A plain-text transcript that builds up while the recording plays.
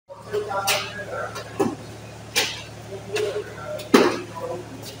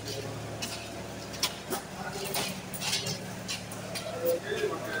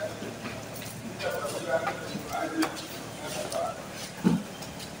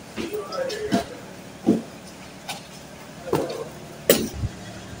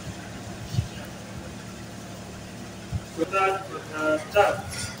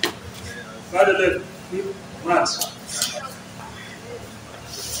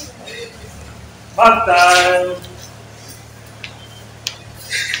Part time.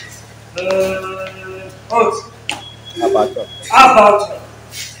 What? About.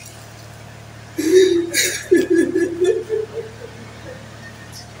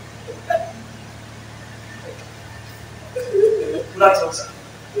 That's awesome.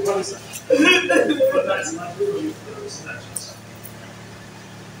 What is that? That's not good.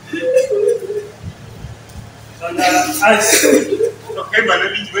 Okay, but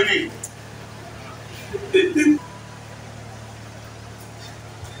let me do it.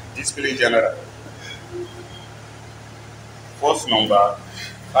 Display general. Force number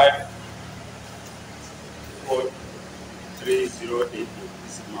 543088.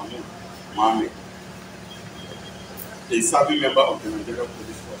 This is Mahmoud, a serving member of the Nigerian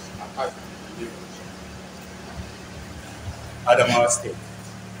Police Force, attached to the Adamawa State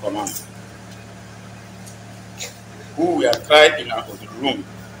Command, who were tried in a room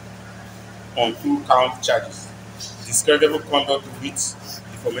on 2-count charges: discreditable conduct with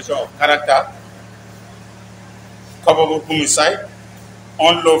deformation of character, culpable homicide,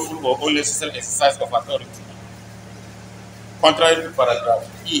 unlawful or unnecessary exercise of authority, contrary to paragraph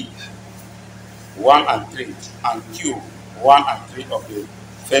E 1 and 3 and Q 1 and 3 of the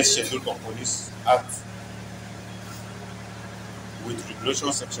First Schedule of Police Act, with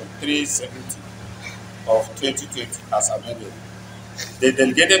Regulation Section 370 of 2020 as amended. The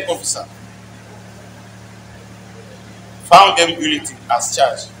delegated officer found them guilty as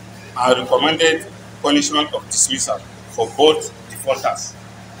charged and recommended punishment of dismissal for both defaulters.